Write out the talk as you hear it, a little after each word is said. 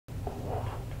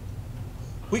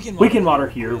Weekend Modder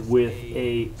here with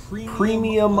a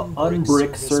Premium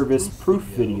Unbrick Service proof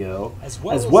video, as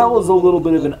well as a little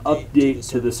bit of an update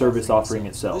to the service offering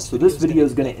itself. So this video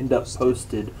is going to end up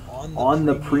posted on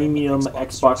the Premium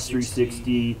Xbox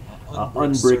 360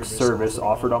 Unbrick Service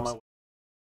offered on my website.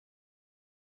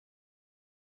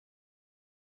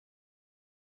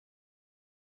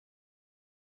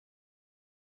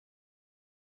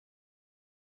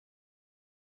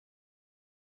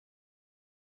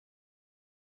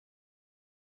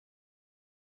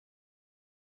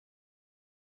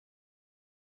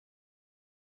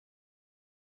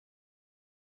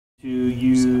 To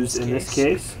use, in this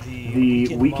case,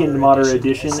 the Weekend Modder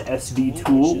Edition SD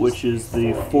tool, which is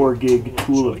the 4 gig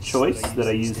tool of choice that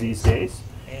I use these days.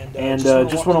 And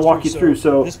just want to walk you through.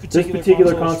 So this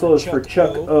particular console is for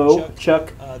Chuck O.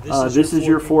 Chuck, this is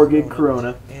your 4 gig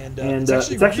Corona. And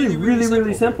it's actually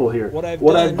really simple here.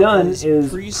 What I've done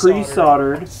is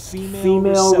pre-soldered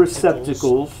female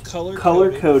receptacles,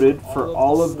 color-coded for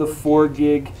all of the 4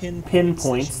 gig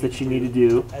pinpoints that you need to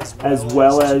do, as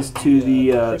well as to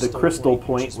the crystal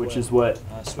point, which is what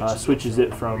switches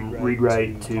it from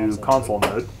read-write to console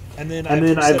mode. And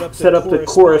then I've set up the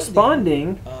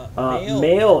corresponding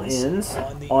male ends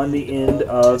on the end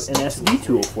of an SD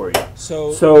tool for you.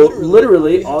 So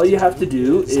literally all you have to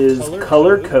do is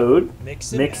color code,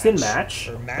 mix and match,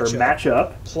 or match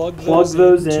up, plug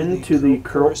those into the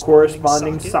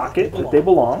corresponding socket that they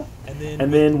belong,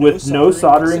 and then with no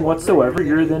soldering whatsoever,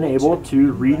 you're then able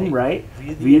to read and write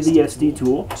via the SD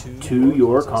tool to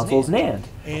your console's NAND.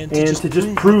 And to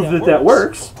just prove that that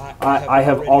works, I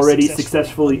have already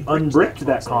successfully unbricked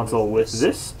that console with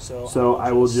this, so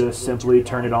I will just simply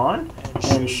turn it on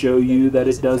and show you that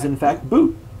it does in fact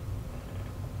boot.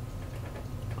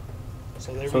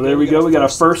 So there we go, we got a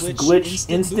first glitch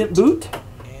instant boot,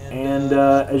 and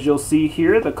as you'll see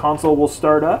here, the console will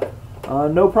start up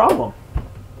no problem.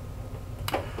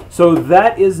 So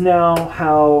that is now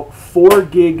how 4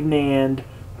 gig NAND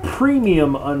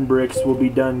premium unbricks will be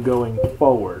done going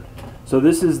forward. So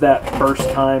this is that first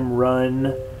time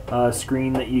run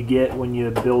screen that you get when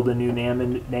you build a new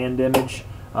NAND image.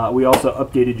 We also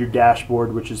updated your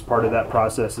dashboard, which is part of that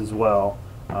process as well.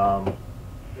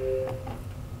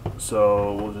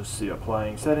 So we'll just see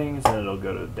applying settings, and it'll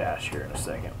go to dash here in a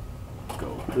second.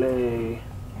 Go play.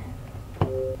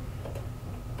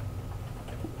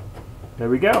 There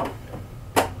we go.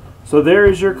 So there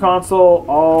is your console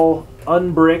all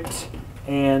unbricked,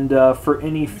 and for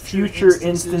any future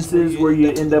instances where you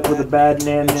end up with a bad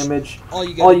NAND image, all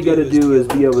you got to do is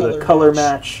be able to color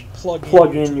match,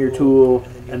 plug in your tool,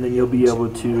 and then you'll be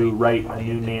able to write a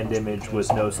new NAND image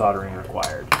with no soldering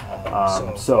required.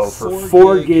 So for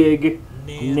 4 gig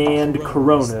NAND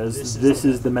Coronas, this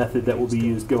is the method that will be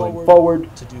used going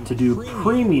forward to do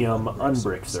premium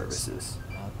unbrick services.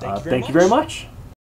 Thank you very much.